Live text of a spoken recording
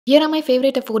Here are my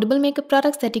favorite affordable makeup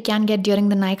products that you can get during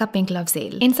the Nykaa Pink Love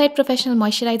sale. Inside Professional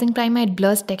Moisturizing Primer, it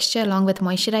blurs texture along with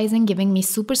moisturizing, giving me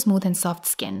super smooth and soft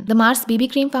skin. The Mars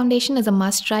BB Cream Foundation is a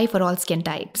must try for all skin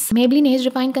types. Maybelline Age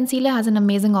Refined Concealer has an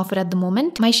amazing offer at the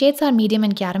moment. My shades are medium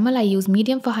and caramel. I use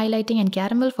medium for highlighting and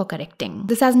caramel for correcting.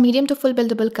 This has medium to full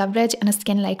buildable coverage and a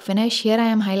skin-like finish. Here I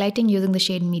am highlighting using the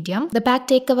shade medium. The Pack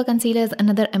Take Cover Concealer is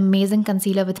another amazing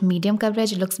concealer with medium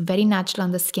coverage. It looks very natural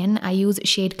on the skin. I use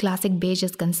shade Classic Beige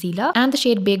as concealer and the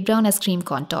shade Baked Brown as cream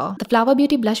contour. The Flower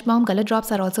Beauty Blush Balm color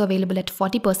drops are also available at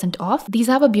 40% off. These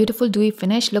have a beautiful dewy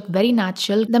finish, look very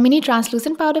natural. The mini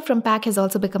translucent powder from Pack has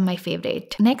also become my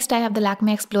favorite. Next I have the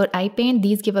Lakme Explore Eye Paint.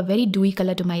 These give a very dewy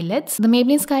color to my lids. The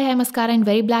Maybelline Sky High Mascara in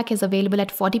Very Black is available at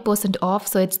 40% off,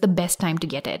 so it's the best time to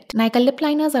get it. Nykaa lip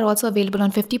liners are also available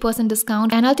on 50%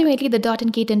 discount, and ultimately the Dot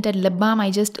 & Key Tinted Lip Balm.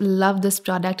 I just love this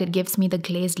product. It gives me the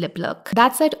glazed lip look.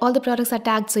 That said, all the products are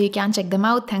tagged so you can check them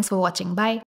out. Thanks for watching. Bye.